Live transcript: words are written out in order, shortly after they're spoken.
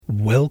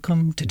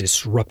Welcome to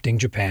Disrupting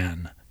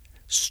Japan.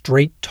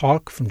 Straight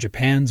talk from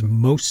Japan's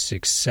most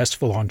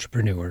successful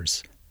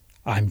entrepreneurs.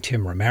 I'm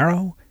Tim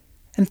Romero,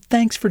 and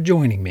thanks for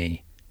joining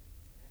me.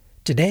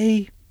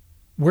 Today,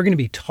 we're going to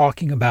be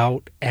talking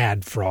about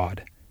ad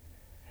fraud.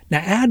 Now,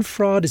 ad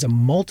fraud is a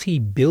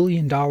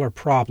multi-billion-dollar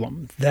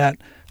problem that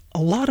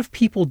a lot of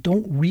people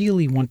don't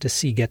really want to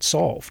see get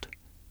solved.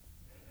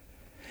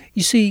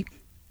 You see,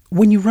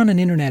 when you run an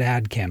internet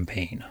ad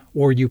campaign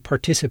or you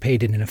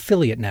participate in an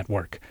affiliate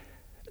network,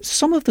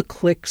 some of the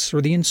clicks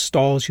or the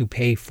installs you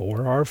pay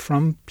for are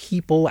from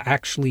people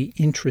actually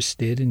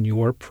interested in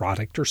your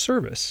product or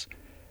service.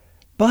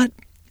 But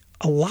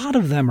a lot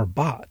of them are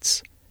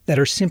bots that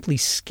are simply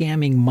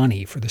scamming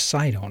money for the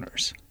site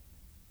owners.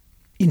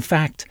 In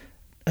fact,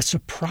 a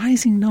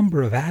surprising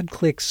number of ad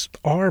clicks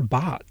are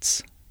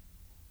bots.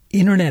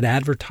 Internet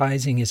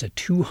advertising is a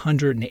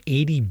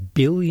 $280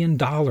 billion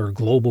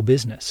global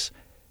business,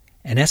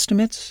 and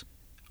estimates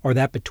are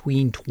that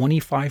between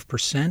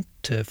 25%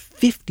 to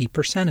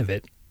 50% of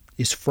it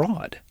is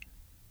fraud.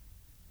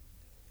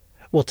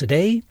 Well,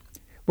 today,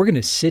 we're going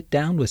to sit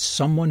down with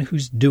someone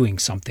who's doing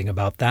something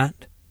about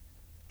that.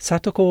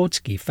 Satoko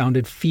Otsuki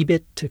founded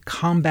Feebit to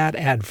combat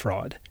ad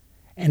fraud,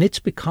 and it's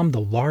become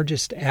the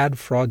largest ad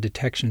fraud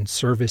detection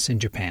service in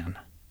Japan.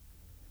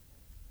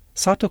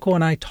 Satoko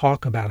and I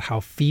talk about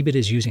how Feebit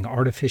is using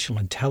artificial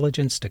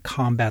intelligence to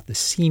combat the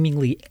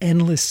seemingly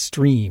endless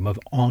stream of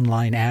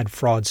online ad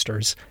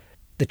fraudsters,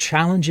 the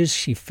challenges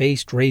she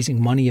faced raising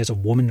money as a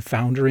woman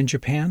founder in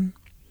Japan,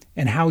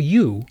 and how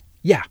you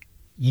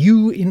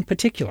in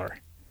particular,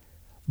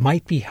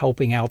 might be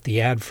helping out the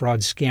ad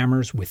fraud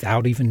scammers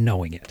without even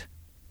knowing it.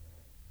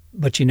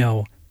 But you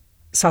know,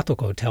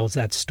 Satoko tells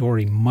that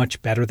story much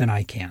better than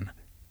I can.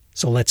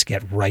 So let's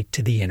get right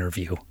to the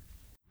interview.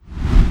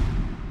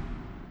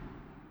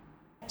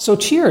 So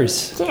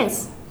cheers.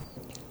 Cheers.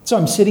 So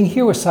I'm sitting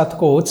here with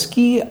Satoko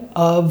Otsuki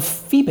of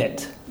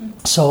Feebit.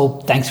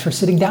 So thanks for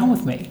sitting down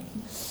with me.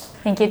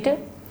 Thank you too.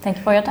 Thank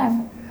you for your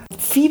time.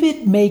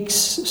 Feebit makes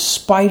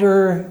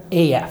Spider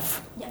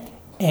AF.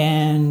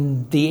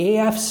 And the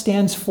AF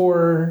stands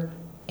for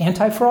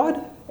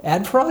anti-fraud?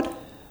 Ad fraud?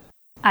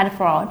 Ad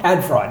fraud.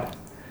 Ad fraud.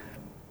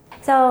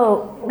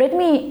 So let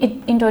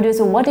me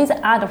introduce what is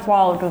ad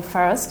fraud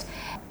first.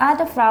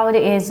 Ad fraud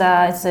is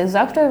it's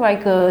exactly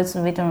like it's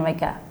written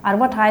like a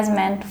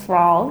advertisement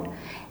fraud.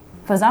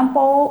 For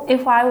example,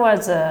 if I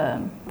was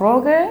a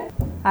blogger,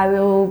 I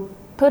will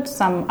put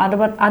some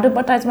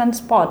advertisement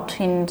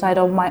spot inside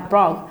of my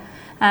blog.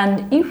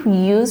 And if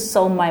you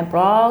saw my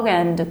blog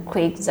and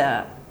click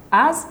the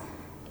ads,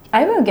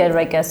 I will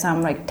get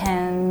some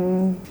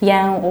 10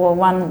 yen or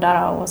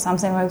 $1 or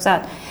something like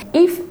that.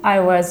 If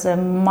I was a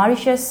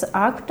malicious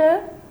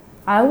actor,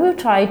 I will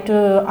try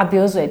to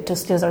abuse it to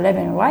steal the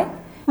revenue, right?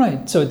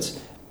 Right.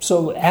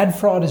 So ad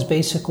fraud is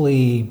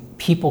basically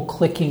people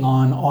clicking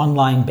on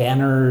online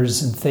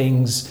banners and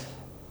things,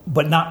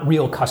 but not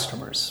real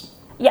customers.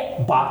 Yeah.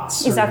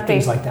 Bots exactly. Or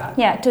things like that.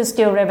 Yeah, to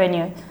steal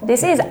revenue.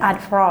 This is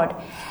ad fraud.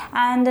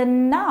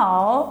 And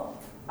now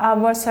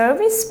our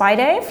service,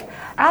 SpiderAF,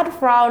 ad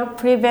fraud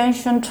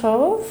prevention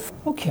tool.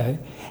 Okay.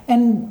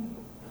 And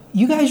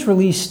you guys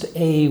released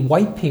a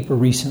white paper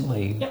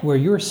recently where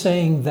you're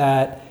saying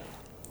that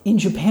in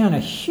Japan a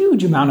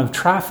huge amount of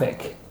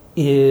traffic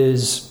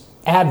is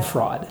ad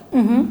fraud.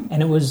 Mm-hmm.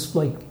 And it was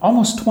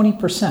almost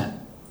 20%.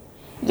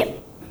 Yep.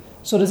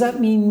 So does that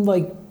mean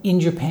in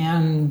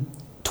Japan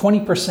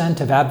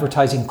 20% of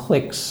advertising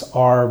clicks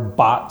are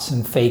bots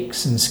and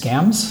fakes and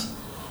scams?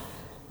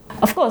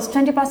 Of course,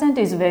 20%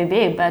 is very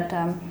big, but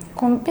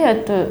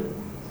compared to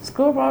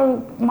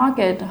global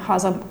market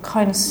has a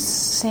kind of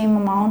same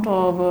amount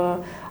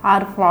of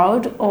ad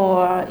fraud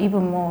or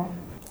even more.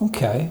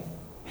 Okay.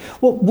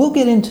 Well, we'll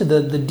get into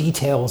the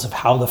details of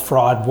how the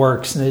fraud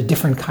works and the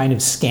different kind of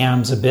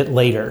scams a bit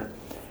later.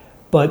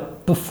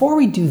 But before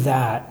we do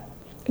that,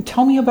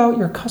 tell me about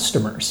your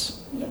customers.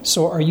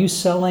 So are you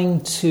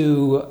selling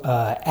to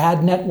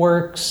ad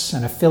networks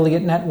and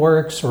affiliate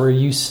networks, or are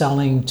you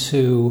selling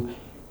to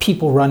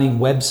people running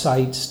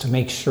websites to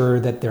make sure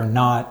that they're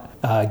not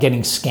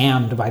getting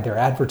scammed by their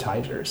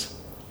advertisers?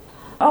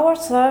 Our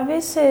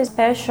service is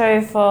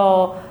especially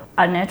for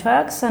ad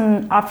networks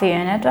and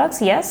affiliate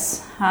networks,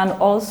 yes, and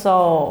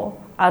also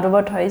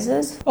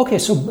advertisers. Okay,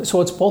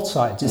 so it's both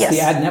sides. It's yes.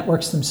 The ad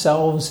networks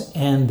themselves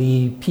and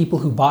the people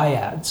who buy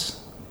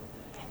ads.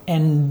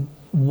 And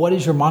what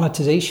is your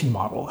monetization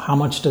model? How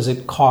much does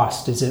it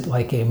cost? Is it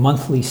like a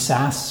monthly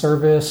SaaS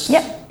service?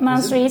 Yep,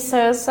 monthly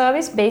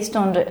service based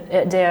on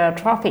their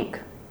traffic.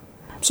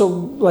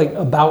 So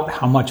about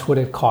how much would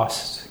it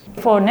cost?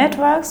 For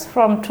networks,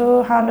 from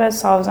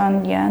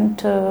 200,000 yen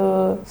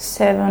to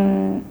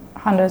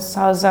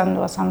 700,000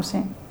 or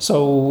something.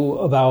 So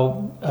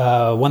about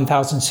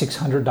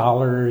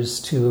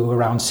 $1,600 to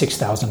around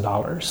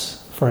 $6,000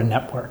 for a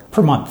network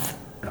per month.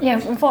 Yeah,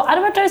 for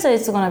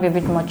advertisers, it's going to be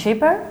a bit more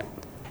cheaper.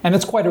 And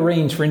it's quite a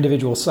range for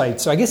individual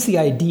sites. So I guess the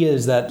idea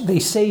is that they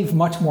save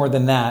much more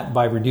than that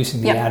by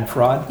reducing the ad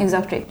fraud.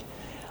 Exactly.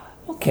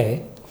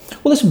 Okay.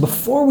 Well, listen,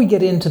 before we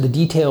get into the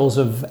details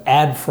of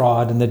ad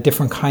fraud and the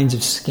different kinds of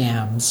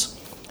scams,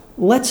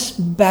 let's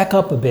back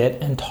up a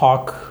bit and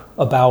talk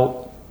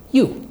about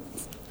you.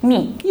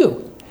 Me.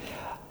 You.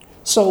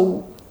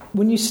 So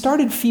when you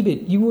started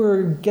Fibit, you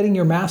were getting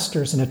your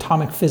master's in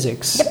atomic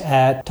physics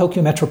at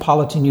Tokyo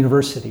Metropolitan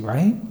University,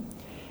 right?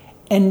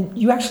 And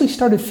you actually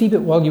started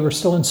Fibit while you were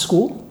still in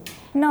school?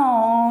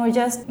 No,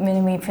 just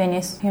when we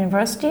finished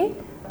university,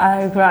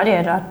 I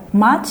graduated at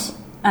March,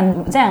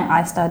 and then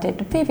I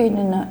started Fibit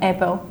in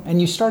April. And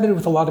you started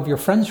with a lot of your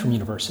friends from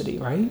university,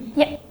 right?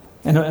 Yeah.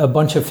 And a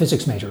bunch of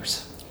physics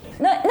majors.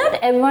 Not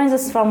everyone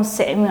is from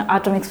same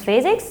atomic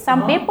physics.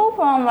 Some people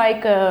from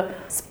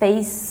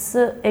space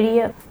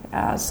area.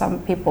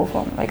 Some people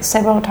from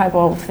several type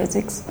of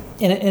physics.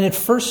 And at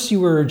first you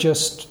were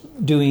just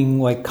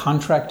doing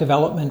contract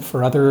development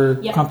for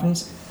other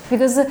companies?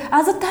 Because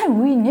at the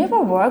time we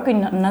never worked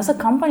in another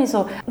company,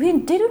 so we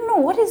didn't know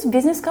what is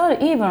business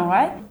card even,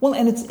 right? Well,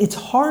 and it's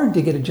hard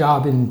to get a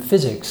job in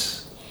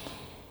physics.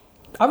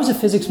 I was a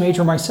physics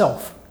major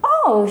myself.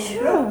 Oh,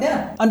 sure.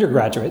 Yeah.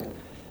 Undergraduate.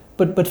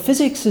 But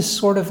physics is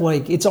sort of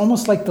it's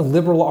almost like the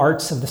liberal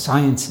arts of the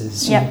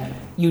sciences. Yeah.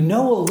 You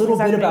know a little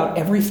bit about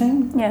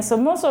everything. Yeah, so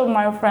most of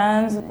my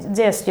friends,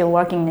 they're still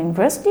working in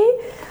university.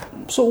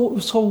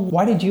 So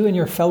why did you and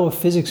your fellow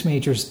physics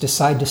majors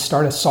decide to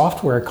start a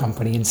software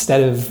company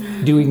instead of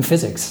doing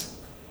physics?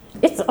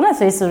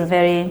 Honestly, it's a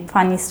very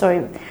funny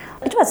story.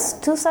 It was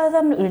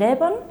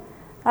 2011.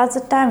 At the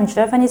time,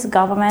 Japanese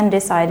government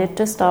decided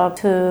to start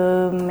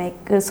to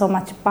make so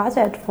much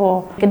budget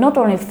for not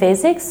only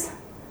physics,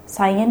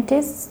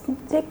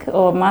 scientific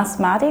or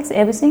mathematics,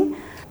 everything.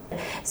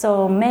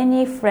 So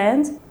many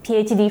friends,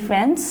 PhD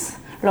friends,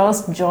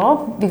 lost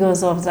job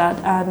because of that,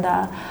 and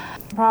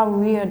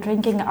probably we are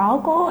drinking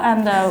alcohol,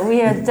 and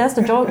we are just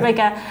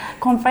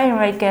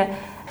complaining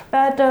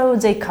but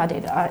they cut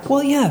it out.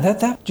 Well, yeah,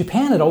 that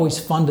Japan had always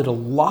funded a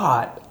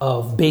lot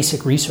of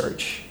basic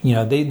research.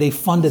 They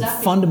funded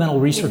fundamental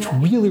research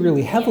really,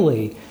 really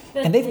heavily.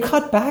 And they've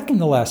cut back in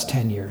the last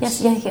 10 years.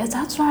 Yes,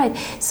 that's right.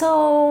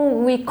 So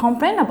we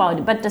complain about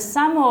it. But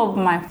some of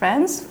my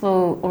friends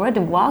who already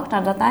worked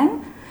at the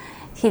time,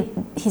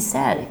 he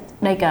said,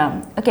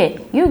 okay,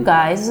 you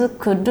guys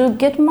could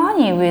get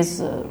money with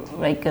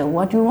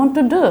what you want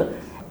to do.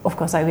 Of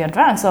course, we are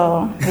drunk,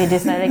 so we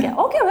decided,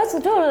 okay, let's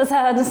do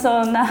that.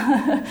 So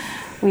now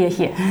we are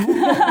here.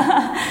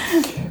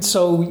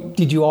 So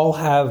did you all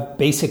have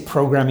basic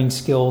programming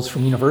skills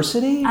from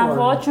university?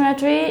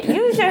 Unfortunately,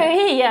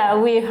 usually,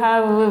 we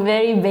have a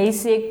very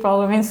basic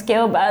programming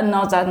skill, but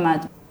not that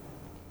much.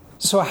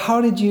 So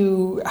how did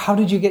you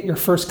get your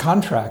first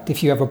contract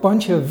if you have a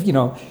bunch of,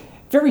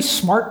 very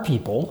smart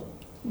people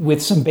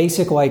with some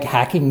basic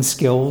hacking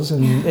skills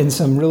and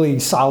some really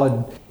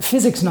solid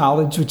physics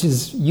knowledge, which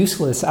is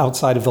useless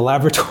outside of the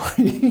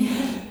laboratory?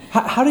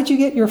 How did you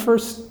get your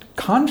first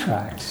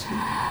contracts?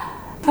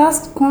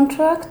 First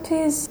contract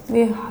is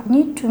we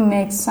need to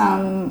make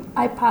some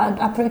iPad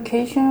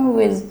application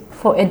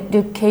for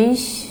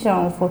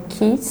education for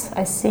kids,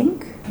 I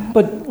think.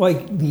 But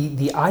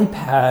the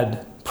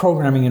iPad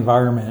programming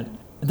environment,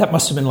 that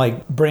must have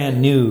been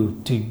brand new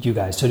to you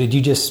guys. So did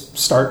you just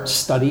start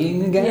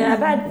studying again? Yeah,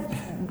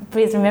 but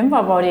please remember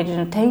about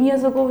it. 10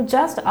 years ago,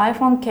 just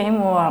iPhone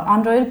came or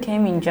Android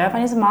came in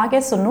Japanese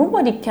market, so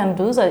nobody can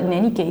do that in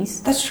any case.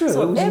 That's true.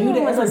 So it was new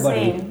to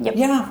everybody. Yep.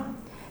 Yeah.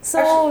 So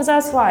actually,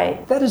 that's why.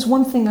 That is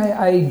one thing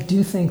I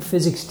do think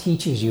physics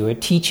teaches you.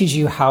 It teaches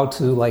you how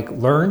to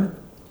learn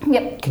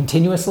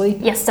continuously.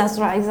 Yes, that's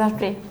right,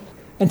 exactly.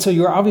 And so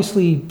you're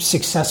obviously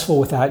successful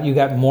with that. You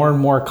got more and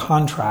more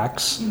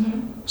contracts.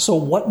 Mm-hmm. So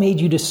what made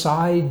you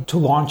decide to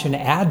launch an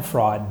ad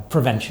fraud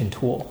prevention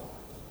tool?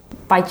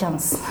 By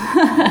chance.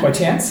 By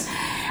chance?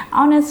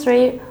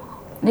 Honestly,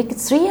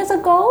 3 years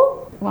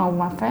ago,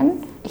 my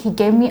friend, he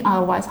gave me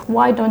advice.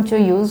 Why don't you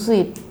use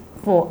it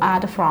for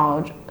ad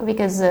fraud?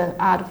 Because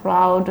ad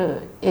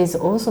fraud is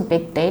also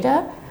big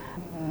data.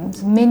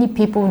 Many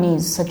people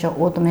need such an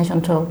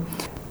automation tool.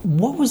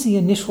 What was the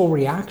initial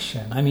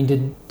reaction? I mean,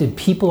 did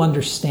people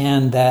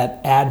understand that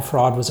ad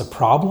fraud was a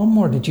problem,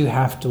 or did you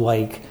have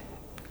to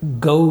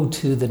go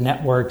to the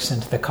networks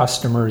and to the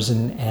customers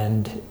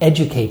and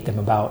educate them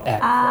about ad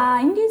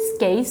fraud? In this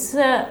case,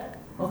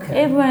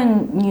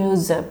 everyone knew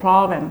the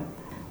problem.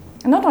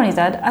 Not only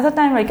that, at the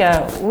time,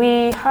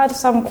 we had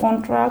some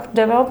contract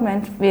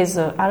development with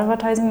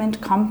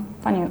advertisement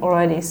company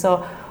already,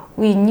 so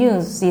we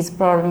knew this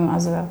problem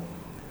as well.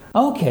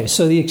 Okay,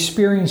 so the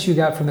experience you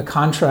got from the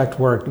contract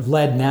work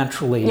led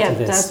naturally to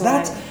this.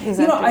 That's right.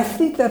 Exactly. I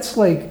think that's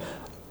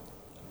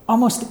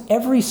almost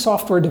every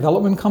software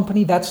development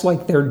company, that's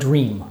their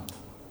dream.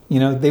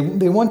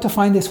 They want to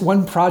find this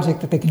one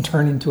project that they can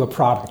turn into a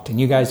product, and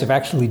you guys have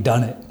actually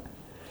done it.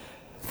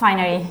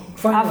 Finally.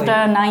 After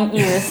 9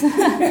 years.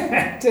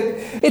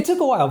 It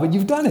took a while, but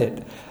you've done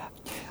it.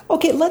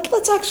 Okay,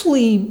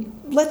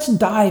 let's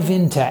dive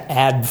into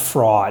ad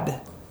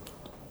fraud.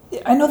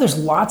 I know there's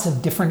lots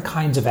of different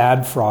kinds of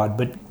ad fraud,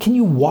 but can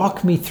you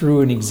walk me through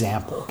an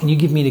example? Can you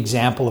give me an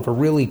example of a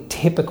really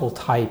typical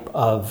type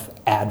of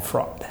ad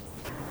fraud?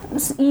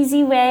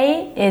 easy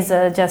way is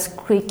just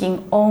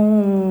clicking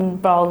on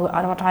blog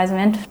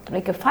advertisement.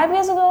 Like 5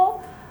 years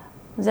ago,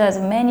 there's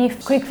many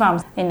click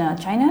farms in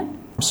China.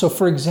 So,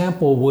 for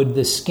example,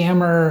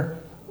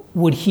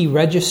 would he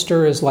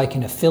register as like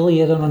an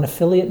affiliate on an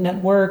affiliate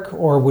network,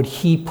 or would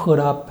he put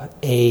up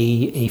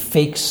a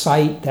fake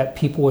site that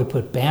people would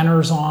put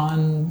banners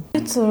on?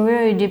 It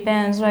really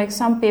depends. Like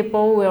some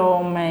people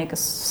will make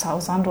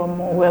 1,000 or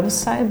more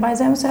websites by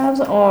themselves,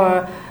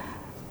 or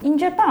in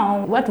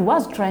Japan, what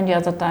was trendy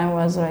at the time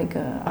was like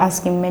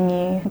asking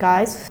many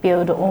guys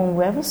build their own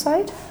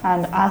website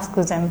and ask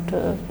them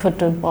to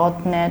put a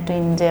botnet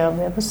in their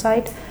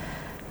website.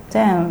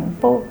 Then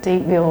they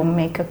will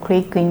make a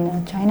click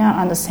in China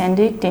and send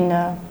it in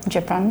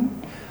Japan.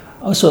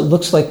 Oh, so it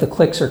looks like the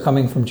clicks are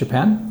coming from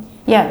Japan?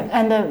 Yeah,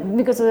 and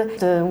because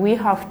we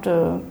have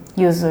to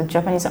use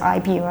Japanese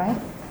IP, right?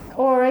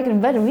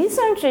 But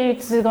recently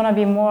it's gonna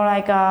be more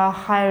like a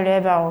high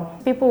level.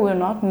 People will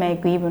not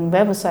make even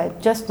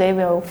website, just they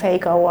will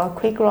fake our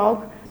click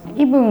log.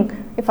 Even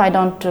if I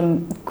don't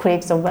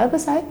click the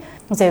website,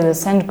 they will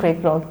send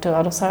click log to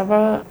other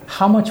server.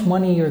 How much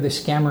money are the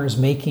scammers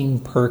making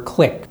per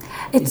click?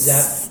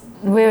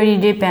 Really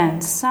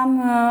depends. Some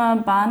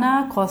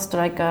banner cost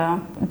like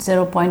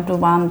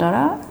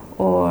 $0.1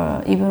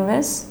 or even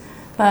less.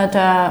 But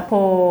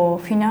for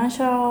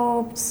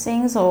financial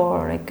things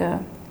or like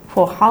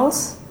for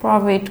house,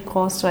 probably it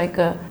costs like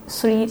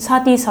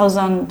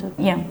 30,000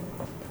 yen.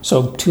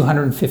 So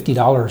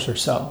 $250 or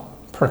so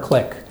per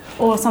click.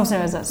 Or something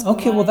like that.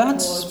 Okay, well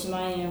that's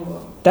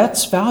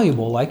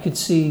valuable. I could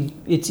see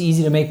it's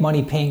easy to make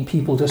money paying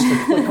people just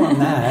to click on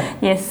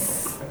that. Yes.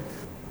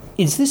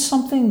 Is this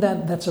something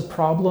that's a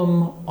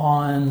problem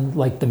on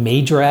like the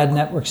major ad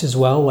networks as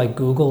well, like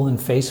Google and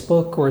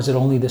Facebook, or is it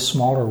only the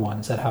smaller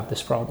ones that have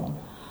this problem?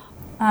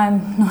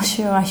 I'm not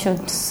sure I should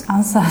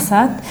answer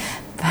that,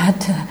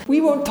 but...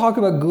 We won't talk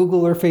about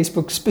Google or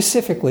Facebook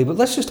specifically, but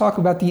let's just talk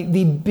about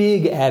the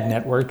big ad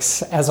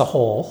networks as a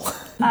whole.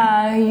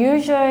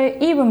 Usually,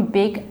 even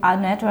big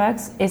ad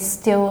networks is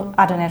still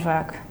ad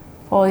network.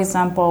 For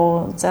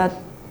example, that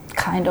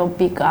kind of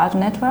big ad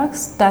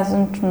networks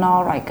doesn't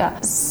know like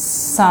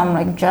some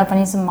like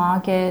Japanese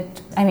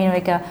market. I mean,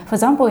 like for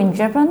example, in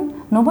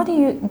Japan,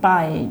 nobody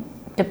buy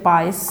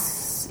device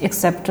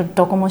except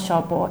Docomo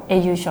shop or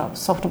au shop,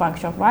 SoftBank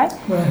shop, right?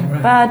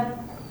 Right. But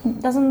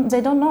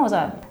they don't know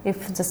that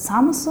if the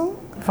Samsung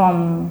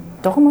from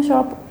Docomo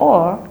shop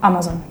or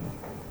Amazon,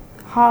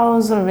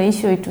 how the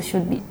ratio it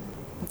should be.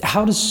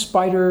 How does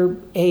Spider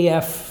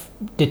AF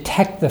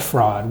detect the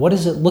fraud? What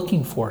is it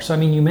looking for? So, I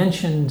mean, you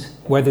mentioned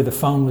whether the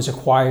phone was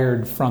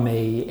acquired from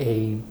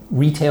a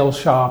retail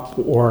shop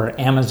or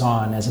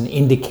Amazon as an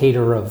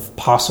indicator of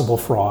possible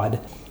fraud.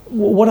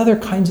 What other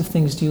kinds of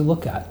things do you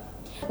look at?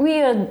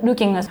 We are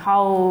looking at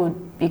how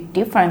big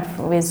different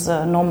with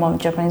normal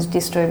Japanese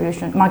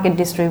distribution, market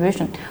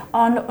distribution.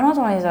 And not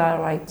only that,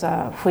 like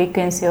the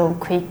frequency of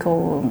click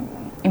or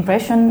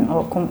impression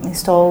or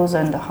installs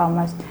and how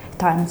much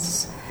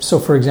times. So,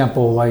 for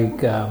example,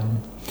 like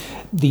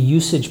the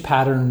usage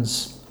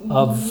patterns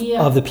of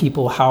the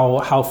people,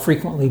 how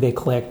frequently they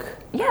click.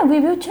 Yeah, we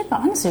will check.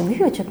 Honestly, we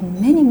will check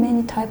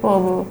many type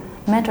of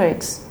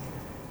metrics.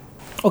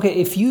 Okay,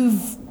 if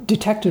you've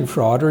detected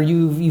fraud or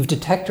you've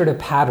detected a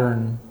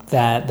pattern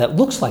that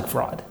looks like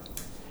fraud,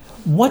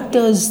 what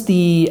does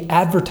the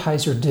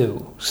advertiser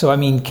do? So, I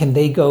mean, can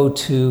they go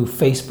to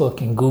Facebook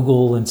and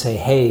Google and say,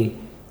 hey,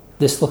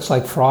 this looks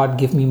like fraud,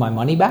 give me my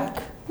money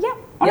back? Yeah,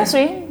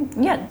 honestly,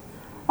 yeah.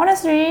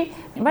 Honestly,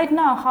 right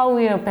now how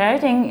we are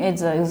operating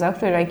is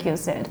exactly like you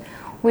said.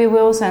 We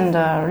will send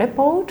a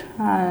report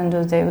and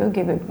they will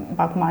give it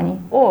back money.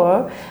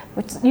 Or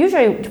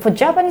usually for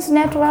Japanese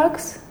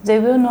networks, they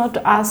will not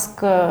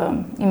ask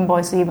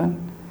invoice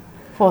even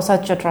for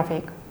such a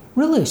traffic.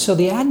 Really? So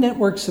the ad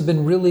networks have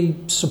been really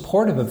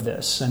supportive of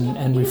this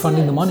and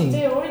refunding the money.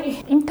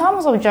 In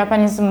terms of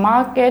Japanese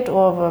market,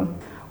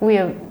 we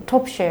are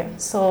top share.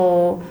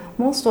 So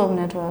most of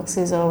networks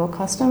is our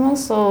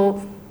customers.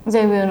 So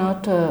they will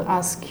not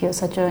ask you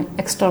such an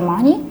extra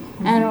money.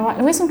 Mm-hmm.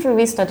 And recently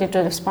we started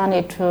to expand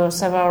it to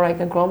several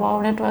like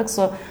global networks.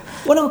 So,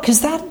 well, no,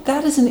 because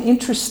that is an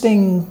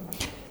interesting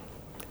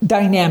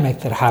dynamic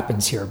that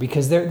happens here,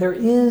 because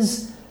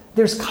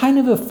there's kind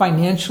of a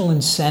financial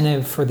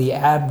incentive for the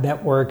ad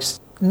networks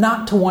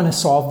not to want to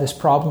solve this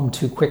problem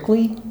too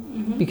quickly,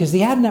 mm-hmm. because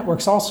the ad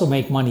networks also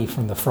make money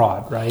from the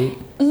fraud, right?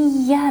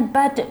 Yeah,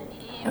 but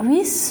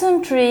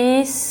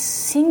recently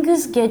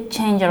things get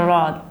changed a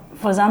lot.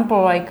 For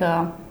example, like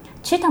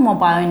Cheetah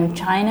Mobile in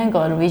China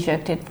got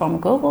rejected from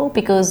Google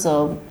because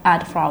of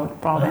ad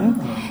fraud problem.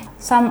 Oh.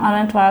 Some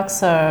ad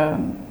networks are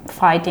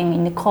fighting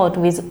in the court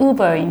with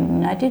Uber in the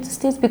United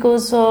States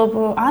because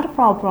of ad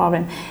fraud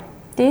problem.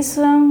 This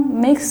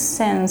makes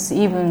sense,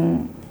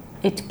 even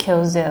it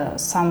kills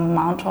some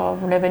amount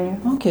of revenue.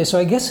 Okay, so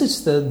I guess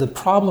it's the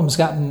problem's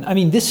gotten... I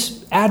mean,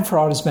 this ad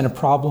fraud has been a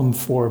problem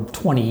for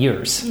 20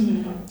 years.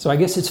 Mm-hmm. So I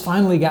guess it's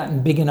finally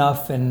gotten big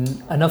enough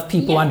and enough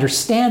people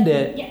understand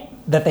it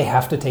that they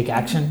have to take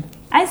action.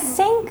 I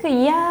think,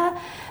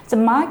 The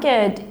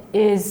market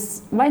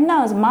is right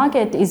now. The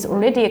market is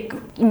already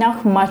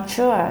enough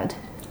matured.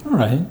 All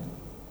right.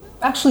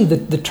 Actually,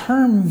 the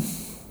term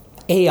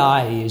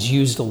AI is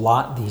used a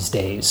lot these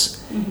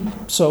days.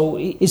 Mm-hmm. So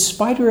is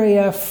Spider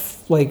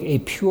AF like a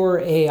pure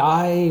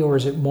AI, or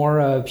is it more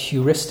a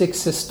heuristic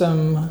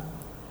system?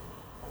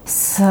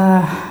 It's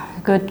a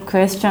good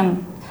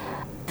question.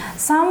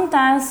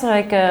 Sometimes,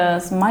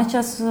 as much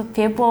as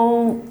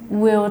people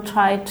will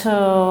try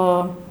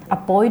to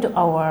avoid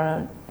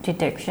our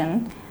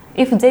detection,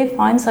 if they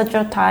find such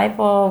a type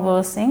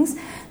of things,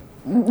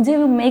 they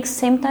will make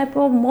same type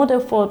of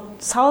model for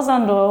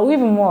 1,000 or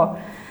even more.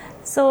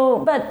 So,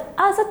 but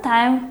at the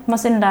time,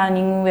 machine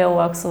learning will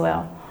work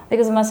well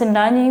because machine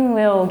learning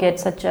will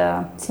get such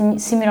a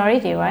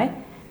similarity, right?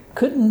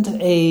 Couldn't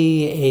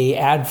a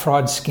ad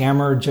fraud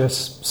scammer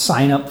just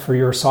sign up for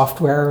your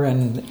software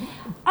and?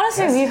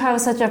 Honestly, we have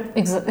such an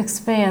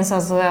experience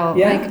as well.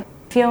 Yeah. Like a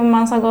few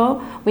months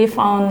ago, we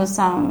found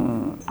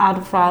some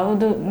ad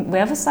fraud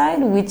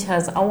website which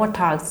has our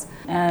tags,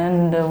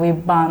 and we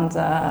banned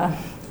the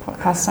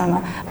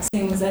customer.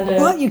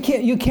 Well,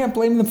 you can't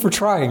blame them for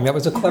trying. That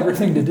was a clever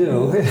thing to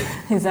do.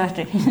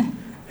 Exactly.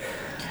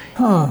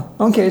 Huh.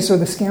 Okay, so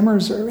the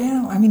scammers are,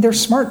 they're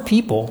smart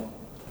people.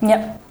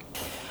 Yep.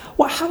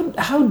 Well,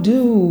 how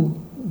do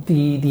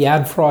the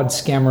ad fraud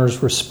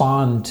scammers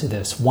respond to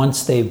this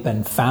once they've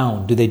been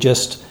found? Do they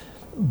just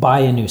buy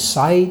a new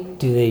site?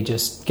 Do they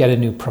just get a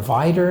new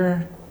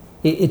provider?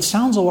 It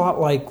sounds a lot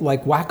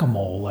like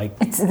whack-a-mole.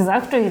 It's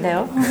exactly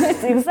though.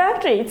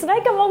 It's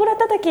like a mogura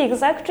tataki.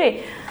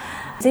 Exactly.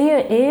 They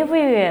are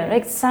everywhere.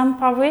 Like some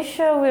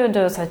publisher will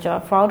do such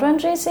a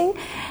fraudulent thing,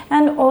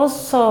 and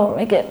also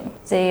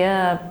they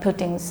are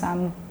putting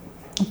some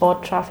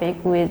bot traffic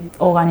with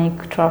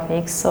organic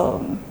traffic.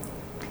 So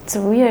it's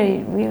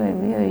really, really,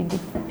 really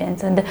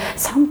depends. And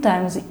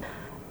sometimes,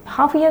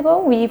 half a year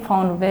ago, we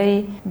found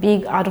very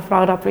big ad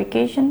fraud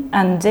application,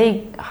 and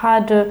they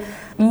had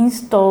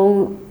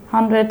installed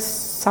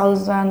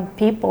 100,000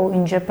 people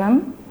in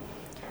Japan,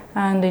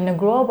 and in a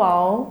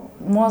global,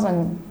 more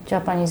than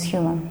Japanese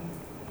human.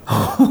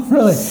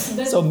 Really?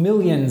 So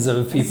millions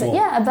of people. So,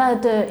 yeah,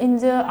 but in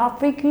the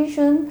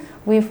application,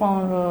 we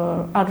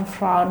found ad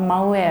fraud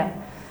malware.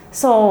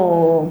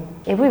 So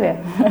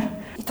everywhere.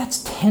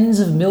 That's tens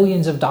of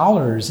millions of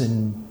dollars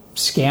in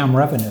scam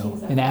revenue,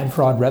 in ad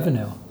fraud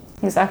revenue.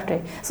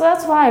 Exactly. So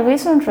that's why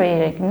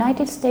recently,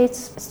 United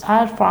States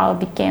ad fraud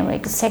became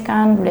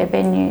second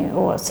revenue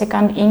or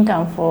second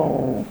income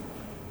for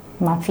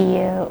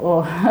mafia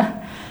or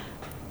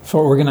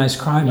for organized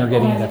crime or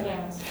getting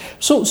it.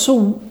 So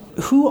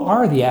who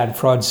are the ad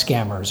fraud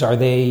scammers? Are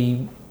they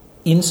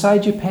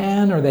inside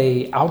Japan? Are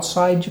they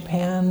outside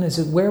Japan? Is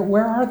it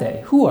where are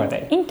they? Who are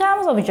they? In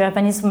terms of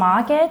Japanese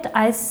market,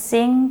 I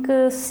think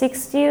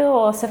 60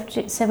 or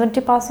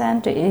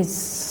 70%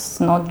 is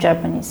not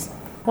Japanese.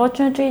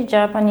 Fortunately,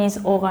 Japanese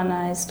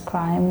organized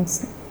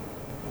crimes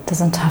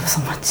doesn't have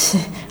so much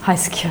high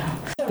skill.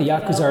 The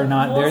Yakuza are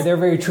not. They're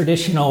very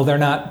traditional. They're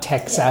not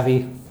tech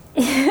savvy.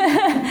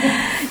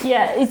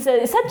 Yeah, if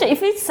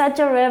it's such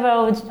a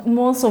level,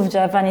 most of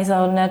Japanese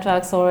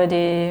networks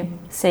already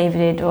saved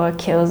it or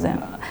killed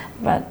them.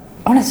 But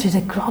honestly,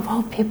 the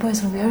global people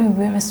is very,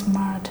 very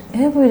smart.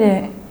 Every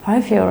day,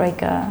 I feel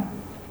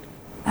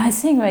I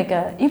think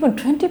even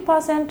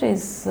 20%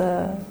 is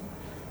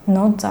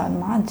not that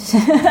much.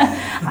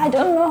 I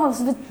don't know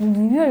how, but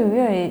really,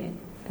 really,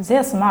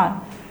 they're smart.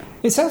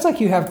 It sounds like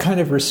you have kind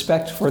of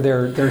respect for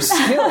their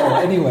skill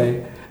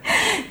anyway.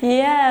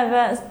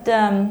 Yeah, but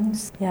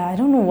I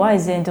don't know why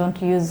they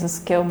don't use the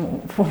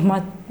skill for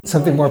much.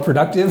 Something more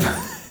productive.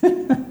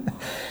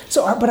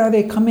 But are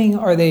they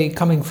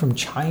coming from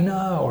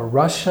China or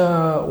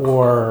Russia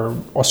or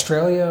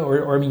Australia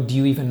or do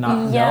you even not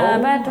know? Yeah,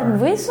 but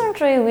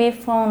recently we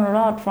found a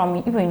lot from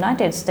even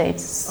United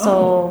States.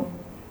 So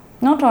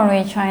not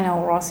only China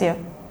or Russia.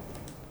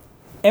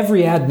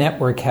 Every ad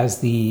network has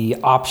the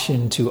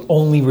option to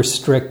only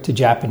restrict to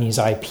Japanese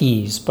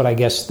IPs, but I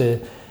guess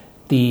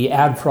the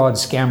ad fraud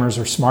scammers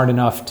are smart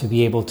enough to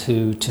be able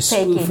to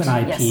spoof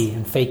an IP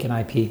and fake an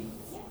IP.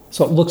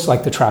 So it looks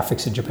like the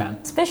traffic's in Japan.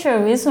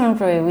 Especially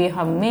recently, we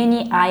have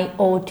many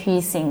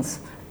IoT things,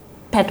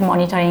 pet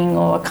monitoring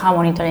or car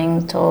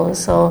monitoring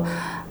tools. So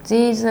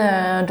these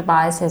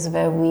devices are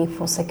very weak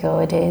for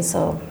security.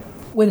 So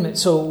wait a minute.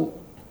 So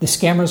the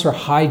scammers are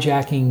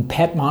hijacking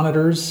pet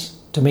monitors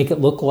to make it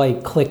look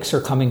like clicks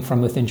are coming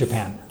from within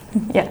Japan.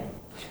 Yeah.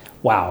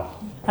 Wow.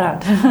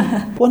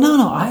 Well,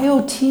 no.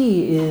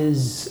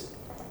 IoT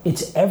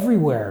it's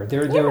everywhere.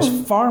 There's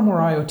far more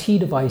IoT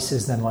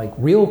devices than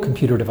real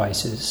computer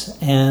devices.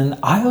 And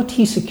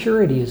IoT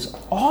security is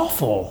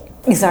awful.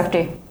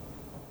 Exactly.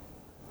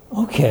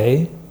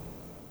 Okay.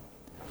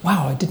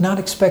 Wow, I did not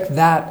expect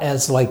that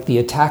as the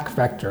attack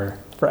vector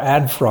for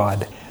ad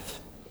fraud.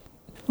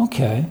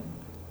 Okay.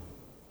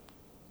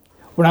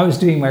 When I was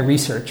doing my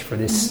research for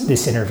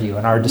this interview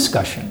and our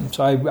discussion,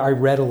 so I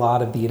read a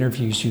lot of the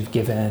interviews you've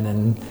given,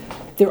 and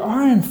there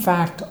are, in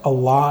fact, a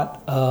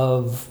lot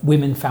of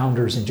women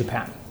founders in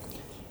Japan.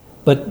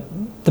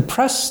 but the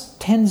press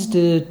tends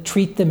to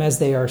treat them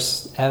as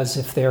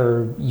if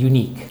they're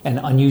unique and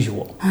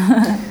unusual.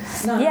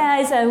 Yeah,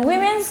 it's a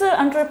women's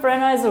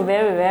entrepreneur is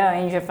very rare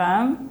in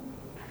Japan.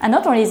 And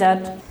not only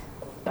that,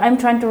 I'm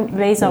trying to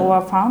raise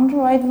our fund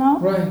right now.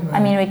 Right. I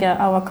mean,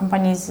 our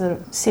company's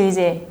Series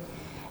A.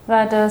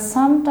 But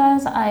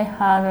sometimes I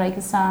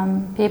have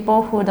some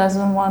people who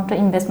doesn't want to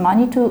invest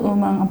money to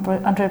women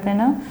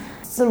entrepreneur.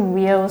 It's a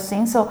real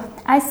thing. So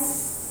I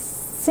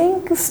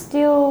think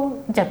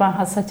still Japan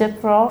has such a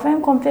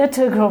problem compared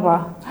to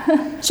global.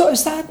 So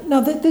is that,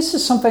 now this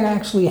is something I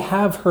actually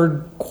have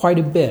heard quite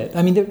a bit.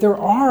 I mean, there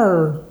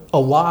are a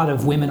lot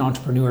of women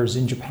entrepreneurs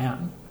in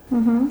Japan,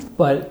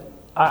 but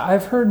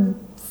I've heard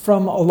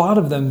from a lot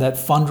of them that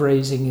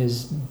fundraising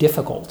is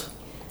difficult.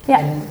 Yeah,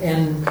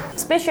 and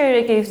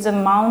especially if the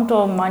amount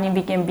of money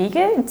became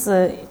bigger, it's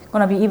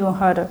gonna be even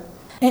harder.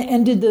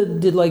 And did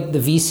the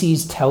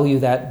VCs tell you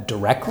that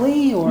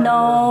directly, or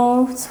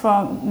no? It's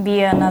from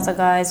via another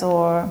guys,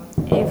 or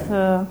if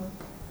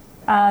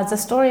the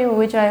story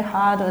which I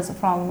heard was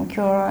from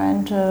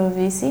current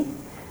VC.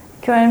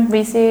 Current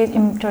VC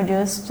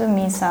introduced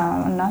me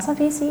some another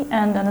VC,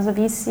 and another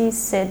VC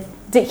said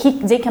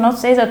they cannot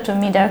say that to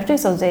me directly,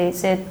 so they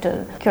said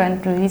to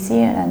current VC,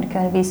 and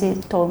current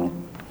VC told me.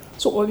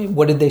 So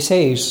what did they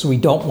say? So we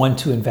don't want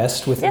to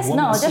invest with a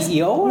woman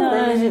CEO?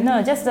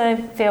 No, just they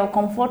feel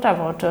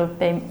comfortable to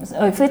pay.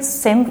 If it's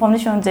same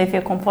condition, they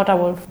feel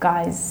comfortable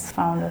guys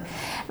founder.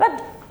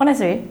 But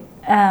honestly,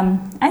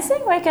 I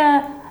think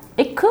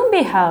it could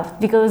be hard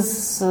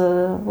because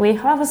we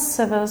have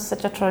several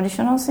such a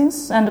traditional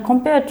things, and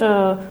compared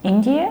to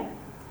India,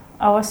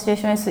 our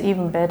situation is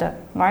even better,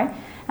 right?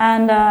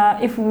 And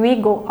if we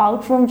go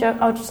out from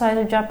outside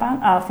of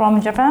Japan,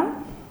 from Japan,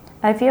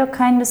 I feel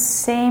kind of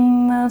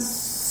same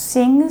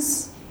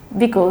things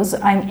because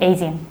I'm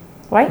Asian,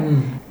 right?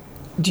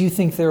 Do you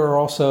think there are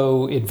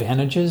also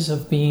advantages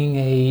of being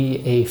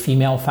a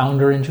female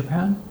founder in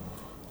Japan?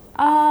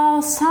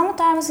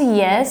 Sometimes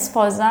yes.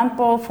 For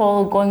example,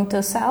 for going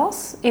to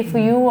sales, if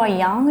you are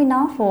young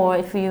enough, or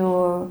if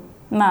you're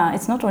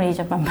it's not only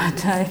Japan,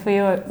 but if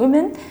you're a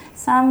woman,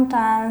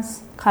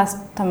 sometimes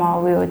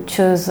customer will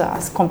choose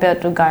us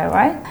compared to guy,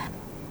 right?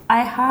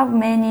 I have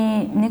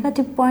many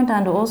negative points,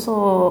 and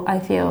also I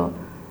feel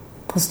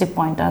positive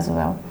point as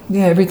well.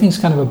 Yeah, everything's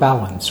kind of a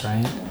balance,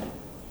 right?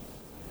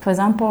 For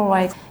example,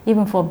 like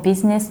even for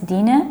business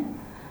dinner,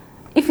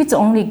 if it's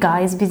only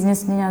guys'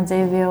 business dinner,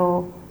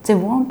 they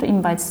want to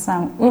invite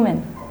some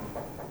women.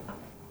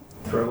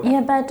 True. Yeah,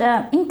 but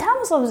in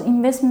terms of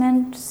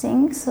investment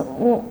things,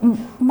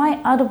 my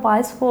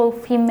advice for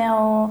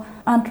female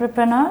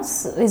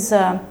entrepreneurs is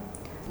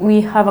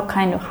we have a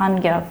kind of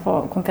hand gap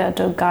compared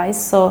to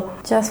guys, so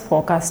just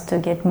focus to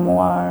get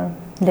more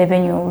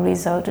revenue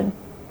result.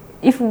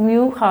 If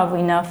you have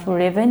enough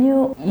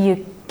revenue,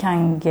 you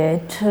can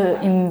get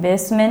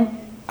investment.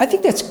 I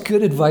think that's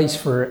good advice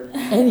for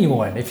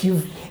anyone. If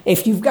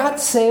you've got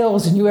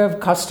sales and you have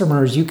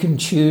customers, you can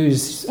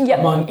choose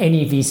among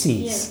any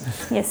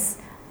VCs. Yes.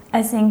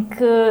 I think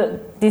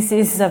this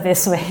is the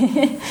best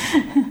way.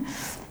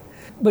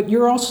 But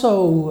you're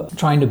also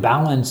trying to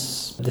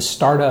balance the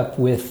startup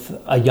with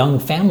a young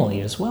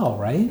family as well,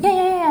 right?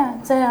 Yeah.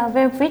 They are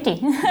very pretty.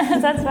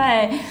 That's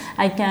why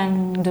I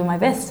can do my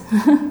best.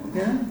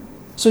 Yeah.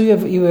 So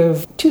you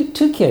have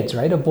two kids,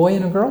 right? A boy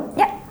and a girl?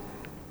 Yeah.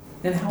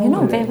 And how old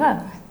are they? Very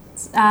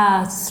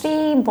well.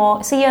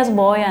 3 years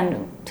boy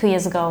and 2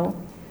 years girl.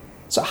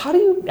 So how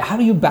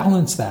do you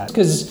balance that?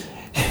 Because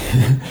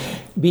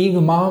being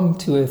a mom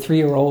to a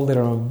 3-year-old and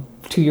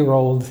a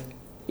 2-year-old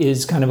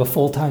is kind of a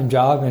full-time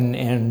job,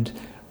 and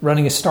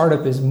running a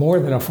startup is more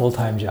than a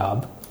full-time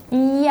job.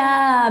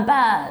 Yeah,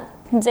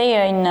 but they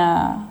are in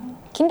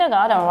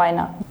kindergarten right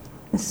now.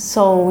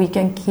 So we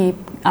can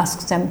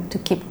ask them to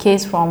keep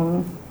kids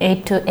from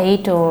 8 to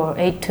 8 or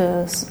 8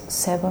 to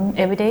 7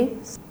 every day.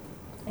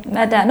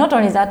 But not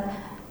only that,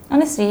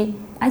 honestly,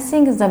 I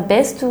think the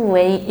best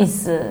way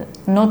is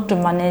not to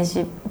manage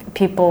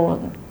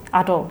people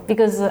at all,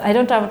 because I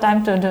don't have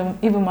time to do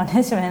even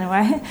management,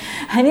 right?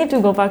 I need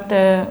to go back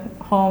to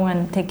home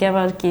and take care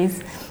of kids.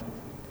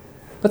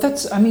 But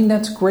that's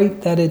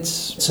great that it's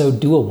so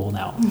doable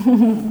now.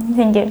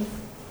 Thank you.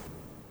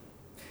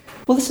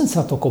 Well, listen,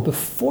 Satoko,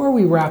 before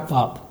we wrap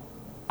up,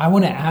 I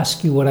want to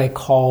ask you what I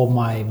call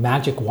my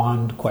magic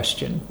wand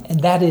question. And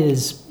that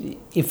is,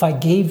 if I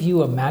gave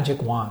you a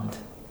magic wand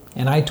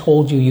and I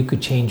told you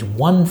could change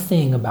one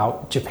thing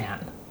about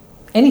Japan,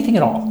 anything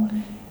at all,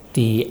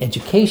 the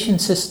education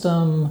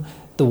system,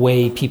 the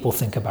way people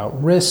think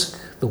about risk,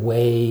 the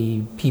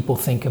way people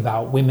think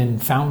about women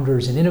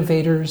founders and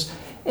innovators,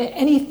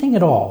 anything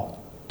at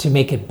all to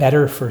make it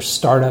better for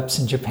startups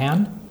in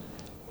Japan,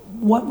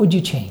 what would you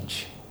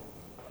change?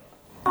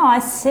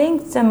 I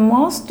think the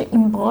most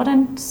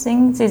important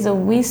thing is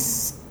we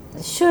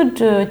should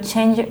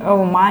change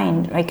our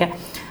mind.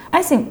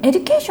 I think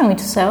education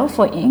itself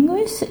for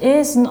English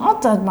is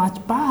not that much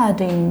bad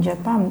in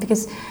Japan,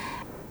 because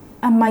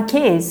my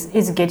kids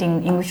is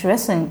getting English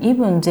lesson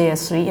even they are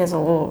 3 years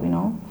old,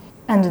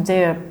 and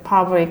their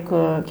public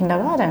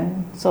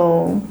kindergarten.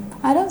 So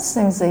I don't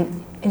think the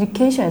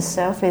education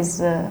itself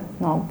is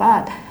not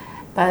bad,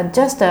 but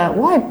just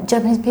why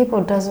Japanese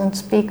people doesn't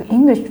speak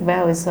English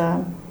well is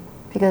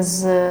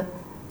because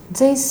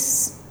they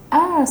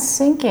are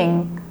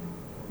thinking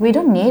we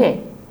don't need it,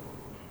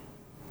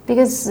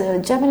 because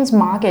Japanese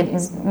market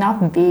is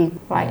not big,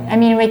 right? I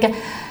mean, like,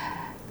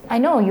 I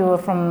know you're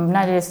from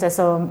United States,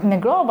 so in the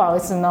global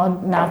it's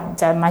not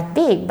that much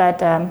big,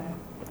 but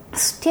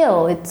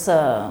still it's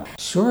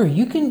Sure,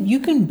 you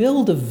can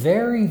build a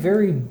very,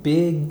 very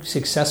big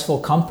successful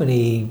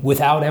company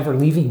without ever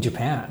leaving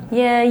Japan.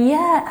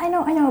 yeah, I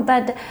know,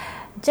 but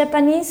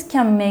Japanese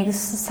can make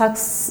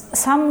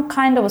some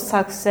kind of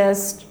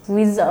success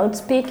without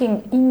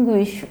speaking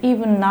English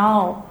even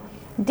now.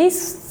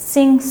 These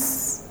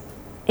things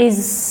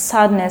is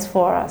sadness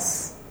for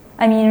us.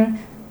 I mean,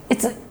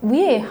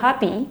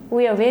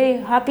 we are very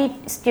happy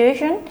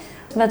situation,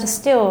 but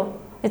still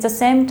at the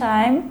same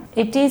time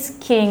it is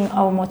killing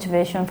our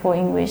motivation for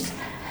English.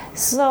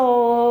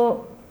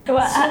 So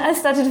I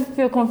started to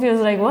feel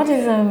confused, like what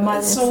is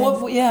a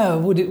So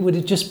would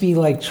it just be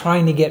like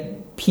trying to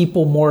get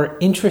people more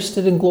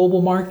interested in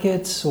global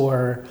markets,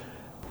 or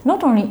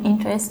not only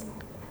interest,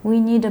 we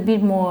need a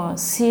bit more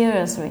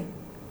seriously.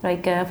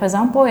 Like for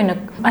example,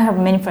 I have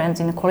many friends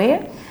in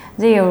Korea.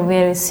 They are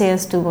very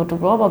serious to go to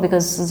global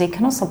because they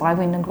cannot survive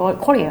in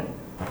Korea.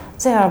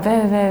 They are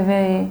very, very,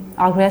 very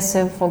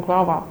aggressive for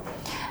global,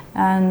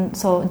 and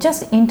so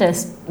just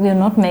interest will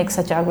not make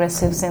such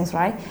aggressive things,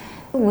 right?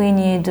 We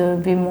need to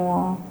be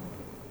more.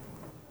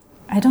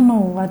 I don't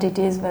know what it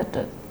is,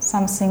 but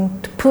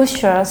something to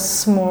push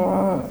us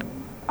more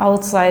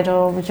outside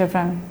of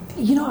Japan.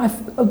 You know,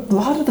 a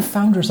lot of the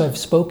founders I've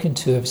spoken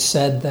to have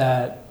said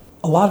that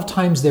a lot of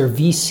times their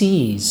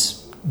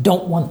VCs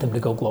don't want them to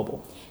go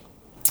global.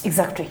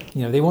 Exactly.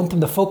 You know, they want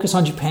them to focus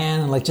on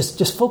Japan and like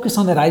just focus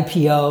on that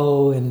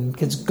IPO, and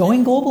because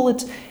going global,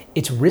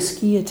 it's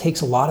risky. It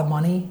takes a lot of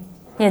money.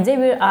 Yeah, they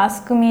will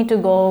ask me to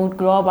go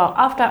global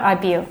after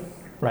IPO.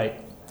 Right.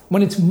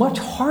 When it's much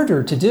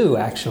harder to do,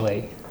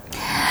 actually.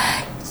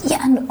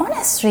 Yeah, and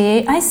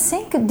honestly, I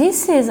think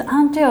this is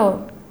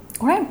until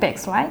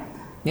Olympics, right?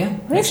 Yeah,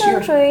 next year.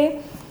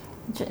 Recently,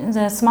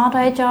 the Smart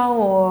HR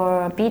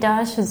or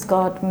B-Dash has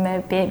got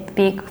a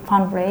big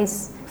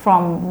fundraise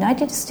from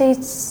United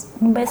States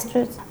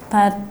investors.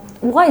 But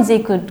why they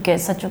could get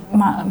such a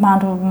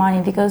amount of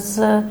money? Because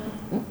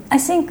I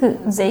think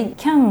they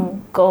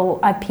can go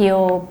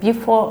IPO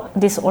before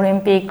this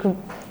Olympic,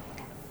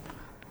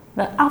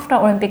 but after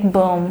Olympic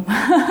boom.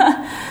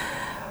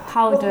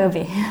 How it will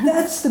be.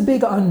 That's the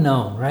big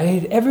unknown,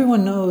 right?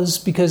 Everyone knows,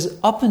 because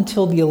up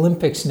until the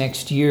Olympics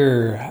next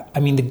year, I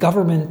mean, the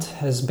government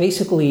has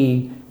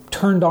basically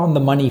turned on the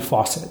money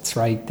faucets,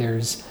 right?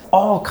 There's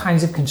all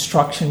kinds of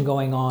construction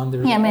going on.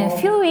 A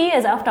few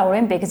years after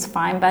Olympics is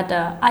fine, but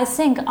I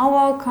think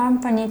our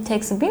company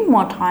takes a bit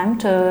more time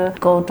to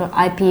go to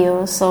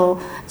IPO,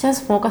 so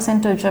just focus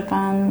into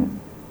Japan.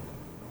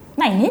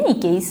 In any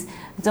case,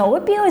 the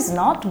IPO is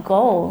not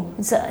goal.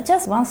 It's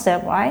just one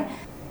step, right?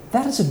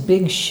 That is a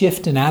big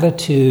shift in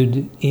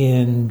attitude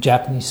in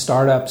Japanese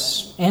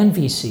startups and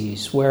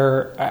VCs,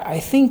 where I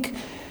think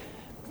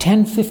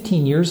 10,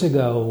 15 years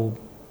ago,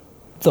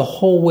 the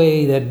whole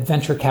way that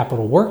venture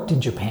capital worked in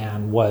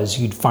Japan was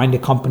you'd find a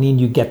company and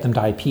you'd get them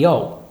to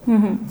IPO.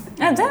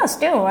 Mm-hmm. And they're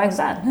still like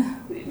that.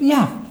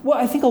 Yeah. Well,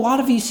 I think a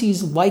lot of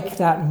VCs like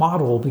that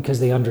model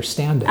because they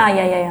understand it.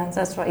 Yeah.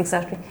 That's right,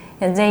 exactly.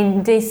 Yeah,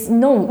 they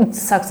know it's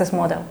a success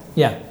model.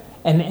 Yeah.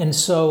 And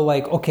so,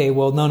 like, okay,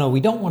 well, no, we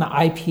don't want to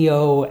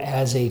IPO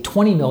as a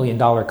 $20 million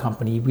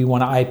company. We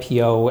want to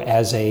IPO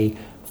as a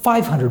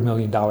 $500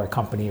 million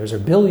company or as a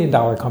 $1 billion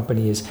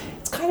company. It's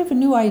kind of a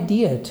new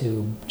idea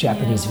to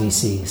Japanese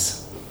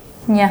VCs.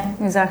 Yeah,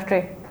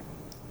 exactly.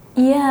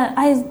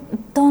 Yeah,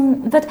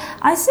 but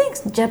I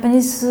think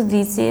Japanese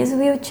VCs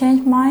will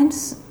change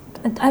minds.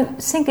 I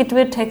think it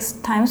will take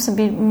time a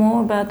bit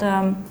more, but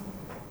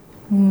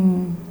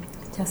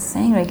just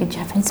saying like a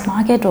Japanese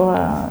market or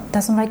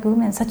doesn't like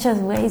women, such as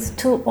way is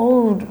too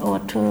old or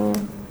too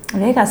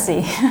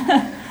legacy.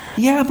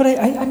 Yeah, but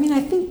I mean,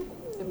 I think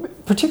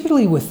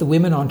particularly with the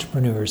women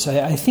entrepreneurs,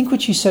 I think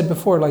what you said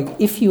before, like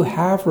if you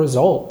have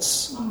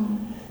results,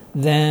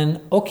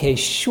 then okay,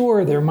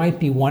 sure, there might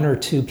be one or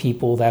two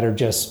people that are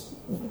just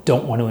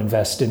don't want to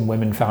invest in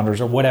women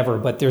founders or whatever,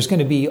 but there's going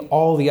to be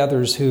all the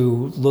others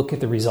who look at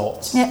the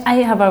results. Yeah, I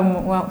have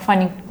a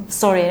funny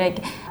story. Like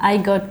I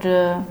got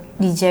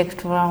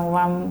rejected from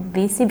one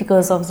VC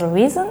because of the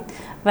reason,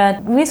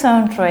 but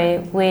recently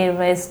we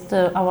raised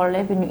our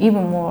revenue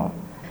even more.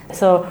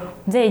 So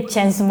they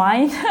changed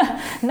mind.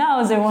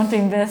 Now they want to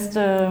invest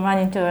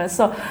money into us.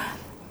 So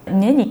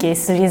in any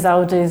case, the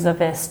result is the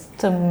best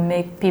to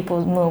make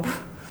people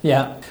move.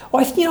 Yeah.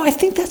 Well, I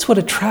think that's what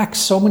attracts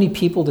so many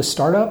people to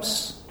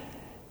startups.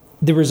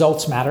 The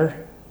results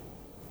matter.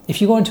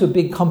 If you go into a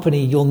big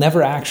company, you'll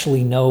never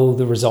actually know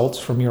the results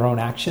from your own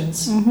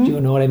actions. Mm-hmm. Do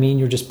you know what I mean?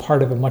 You're just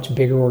part of a much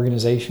bigger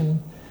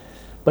organization.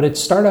 But at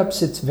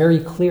startups, it's very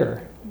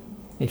clear.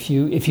 If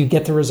you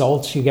get the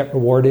results, you get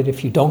rewarded.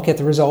 If you don't get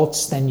the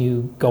results, then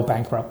you go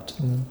bankrupt.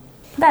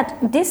 But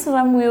this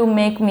one will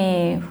make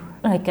me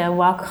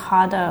work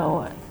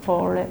harder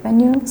for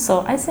revenue.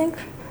 So I think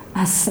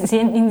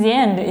in the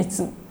end,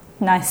 it's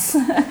nice,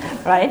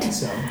 right?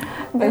 So.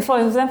 But for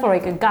example,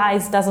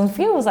 guys doesn't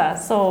feel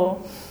that,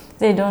 so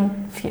they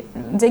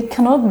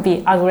cannot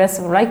be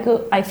aggressive like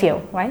I feel,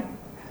 right?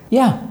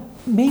 Yeah,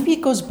 maybe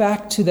it goes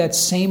back to that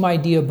same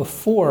idea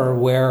before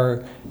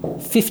where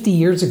 50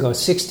 years ago,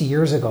 60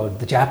 years ago,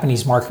 the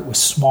Japanese market was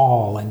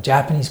small and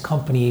Japanese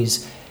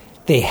companies,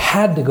 they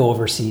had to go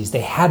overseas.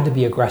 They had to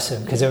be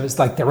aggressive because it was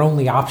like their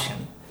only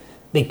option.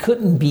 They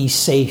couldn't be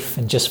safe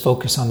and just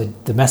focus on the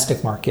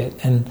domestic market.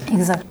 And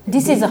exactly.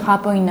 This is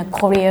happening in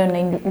Korea and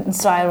in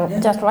Israel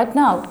just right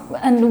now.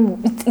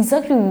 And it's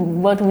exactly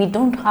what we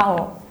don't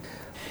have.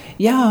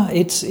 Yeah,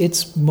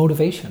 it's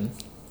motivation.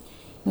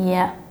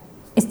 Yeah.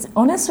 It's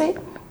honestly,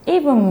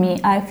 even me,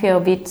 I feel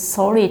a bit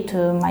sorry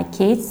to my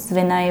kids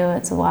when I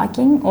was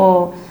working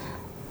or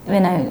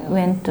when I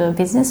went to a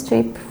business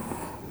trip,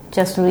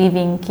 just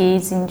leaving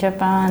kids in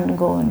Japan and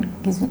go on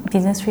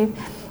business trip.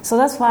 So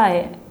that's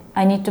why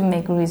I need to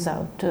make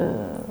result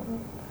to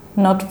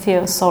not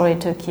feel sorry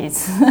to kids.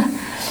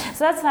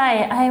 So that's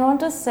why I want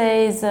to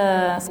say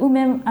the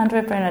women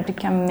entrepreneur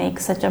can make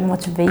such a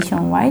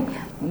motivation, right?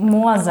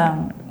 More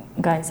than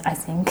guys, I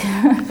think.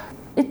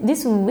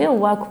 This will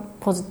work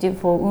positive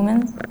for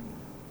women.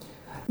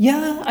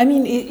 Yeah, I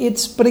mean,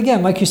 but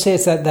again, like you say,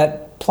 it's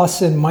that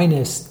plus and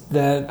minus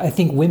that I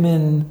think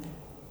women,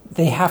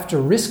 they have to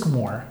risk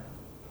more.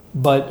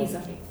 But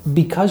exactly.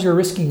 Because you're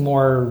risking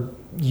more,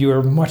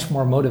 you're much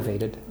more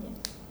motivated.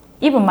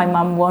 Even my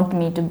mom wants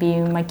me to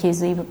be with my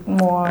kids even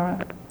more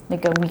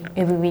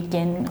every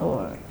weekend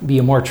or... Be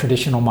a more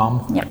traditional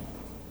mom? Yeah.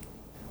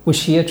 Was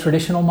she a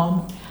traditional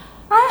mom?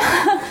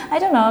 I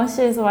don't know.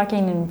 She's working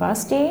in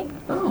university.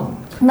 Oh.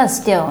 But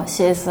still,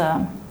 she's...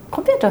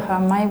 compared to her,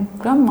 my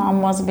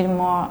grandmom was a bit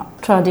more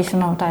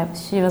traditional type.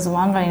 She was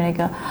wondering,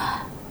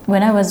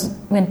 when I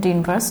went to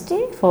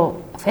university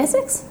for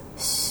physics,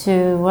 she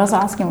was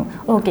asking,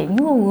 okay,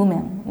 you're a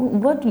woman.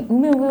 What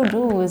women will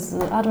do with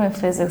atomic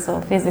physics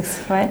or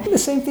physics, right? The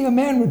same thing a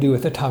man would do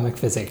with atomic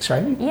physics,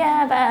 right?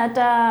 Yeah,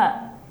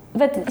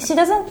 but she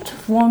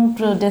doesn't want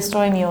to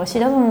destroy me, or she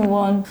doesn't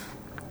want...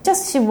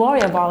 Just she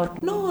worry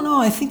about... No,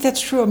 I think that's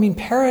true. I mean,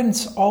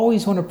 parents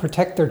always want to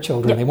protect their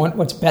children. Yep. They want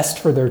what's best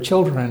for their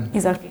children.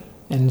 Exactly.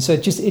 And so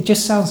it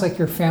just sounds like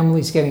your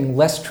family's getting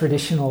less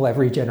traditional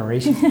every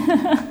generation.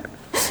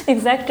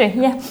 Exactly,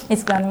 yeah.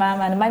 It's grandmom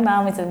and my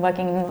mom is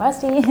working in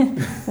university.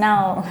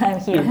 Now I'm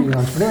here. You're an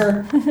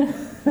entrepreneur.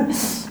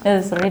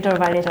 It's little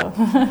by little.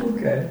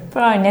 Okay.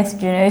 Probably next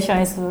generation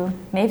is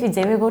maybe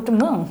they will go to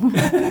moon.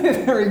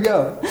 There we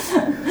go.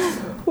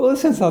 Well,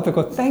 listen,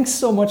 Satoko, thanks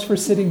so much for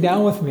sitting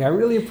down with me. I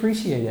really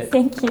appreciate it.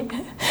 Thank you.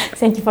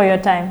 Thank you for your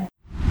time.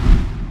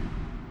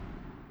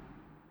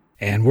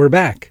 And we're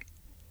back.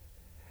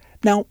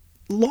 Now,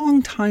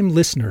 longtime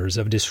listeners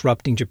of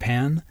Disrupting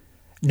Japan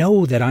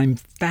know that I'm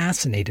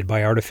fascinated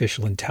by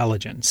artificial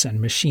intelligence and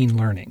machine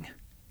learning.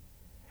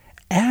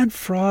 Ad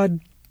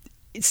fraud,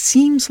 it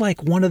seems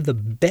like one of the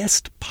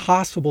best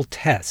possible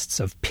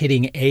tests of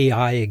pitting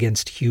AI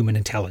against human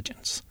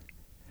intelligence.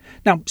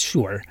 Now,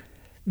 sure,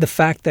 the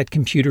fact that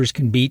computers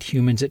can beat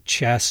humans at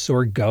chess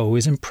or Go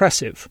is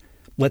impressive.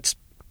 Let's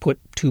put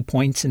 2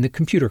 points in the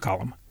computer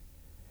column.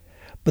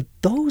 But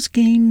those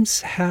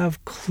games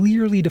have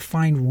clearly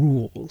defined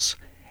rules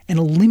and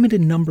a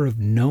limited number of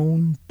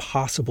known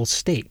possible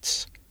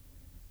states.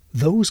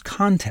 Those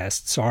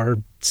contests are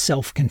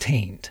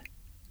self-contained.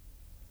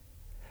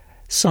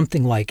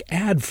 Something like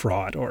ad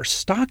fraud or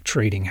stock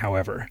trading,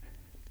 however,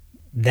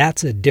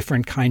 that's a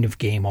different kind of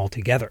game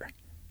altogether.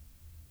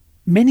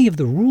 Many of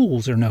the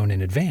rules are known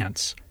in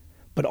advance,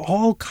 but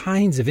all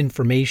kinds of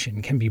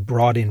information can be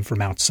brought in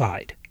from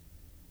outside.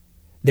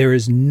 There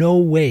is no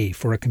way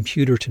for a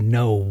computer to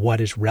know what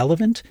is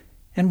relevant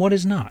and what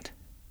is not.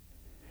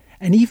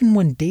 And even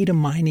when data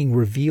mining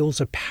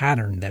reveals a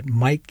pattern that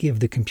might give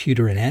the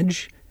computer an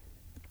edge,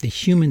 the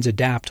humans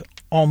adapt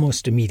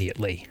almost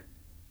immediately.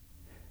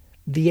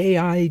 The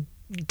AI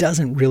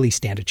doesn't really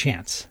stand a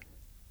chance.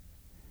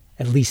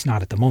 At least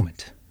not at the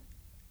moment.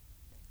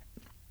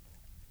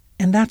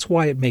 And that's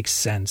why it makes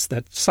sense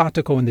that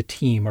Satoko and the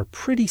team are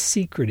pretty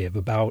secretive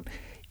about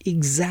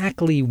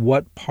exactly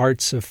what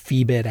parts of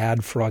Feebit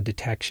ad fraud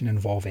detection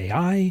involve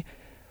AI,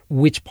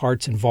 which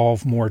parts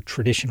involve more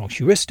traditional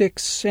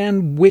heuristics,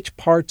 and which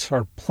parts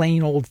are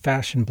plain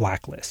old-fashioned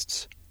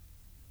blacklists.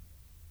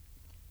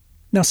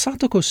 Now,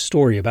 Satoko's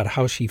story about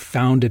how she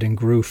founded and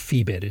grew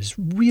Feebit is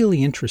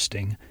really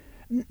interesting,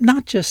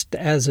 not just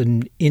as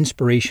an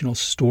inspirational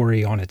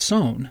story on its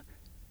own,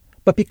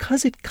 but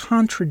because it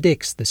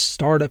contradicts the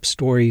startup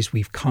stories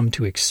we've come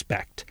to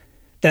expect,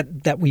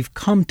 that we've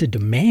come to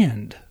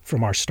demand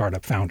from our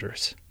startup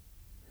founders.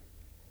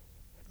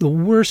 The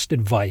worst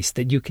advice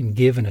that you can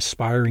give an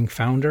aspiring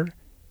founder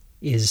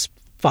is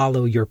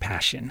follow your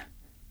passion,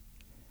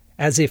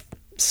 as if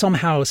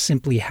somehow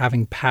simply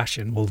having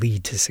passion will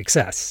lead to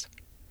success.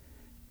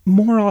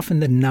 more often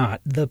than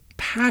not, the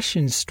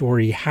passion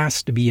story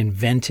has to be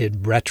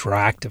invented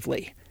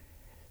retroactively.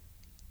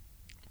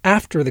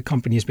 After the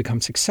company has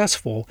become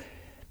successful,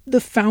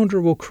 the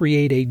founder will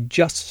create a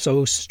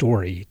just-so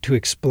story to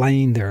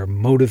explain their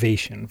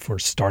motivation for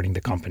starting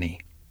the company.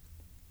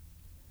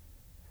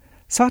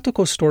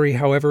 Satoko's story,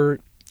 however,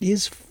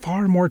 is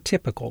far more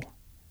typical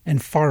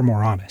and far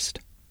more honest.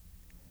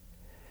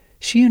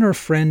 She and her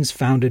friends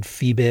founded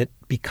Feebit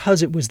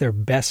because it was their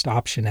best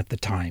option at the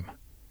time.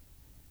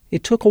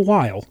 It took a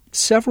while,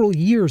 several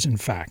years in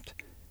fact,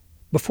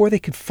 before they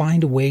could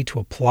find a way to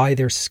apply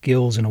their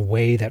skills in a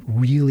way that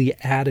really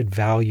added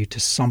value to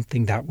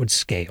something that would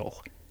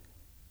scale: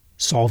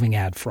 solving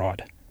ad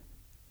fraud.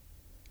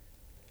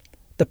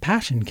 The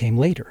passion came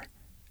later.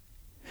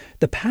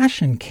 The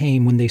passion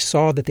came when they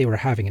saw that they were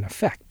having an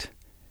effect.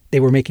 They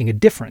were making a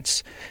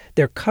difference.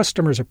 Their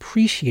customers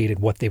appreciated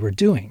what they were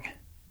doing,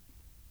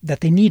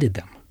 that they needed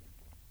them.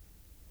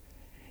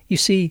 You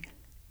see,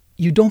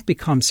 you don't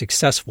become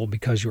successful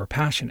because you're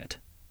passionate.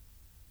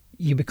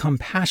 You become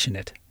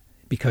passionate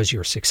because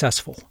you're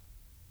successful.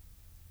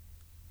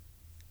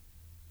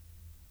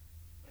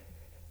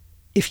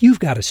 If you've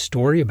got a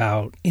story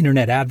about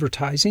internet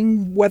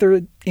advertising, whether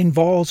it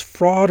involves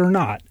fraud or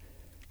not,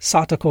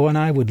 Satoko and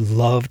I would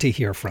love to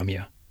hear from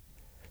you.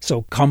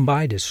 So come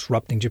by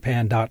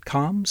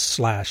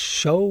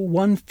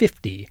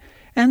disruptingjapan.com/show150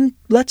 and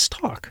let's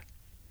talk.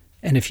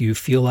 And if you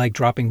feel like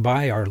dropping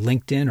by our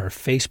LinkedIn or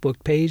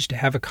Facebook page to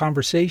have a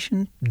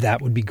conversation, that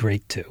would be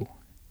great too.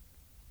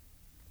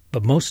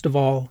 But most of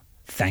all,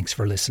 thanks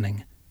for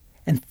listening.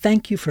 And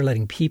thank you for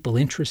letting people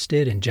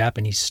interested in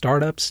Japanese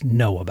startups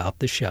know about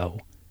the show.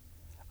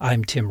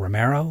 I'm Tim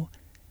Romero,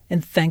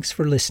 and thanks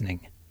for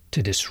listening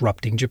to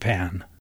Disrupting Japan.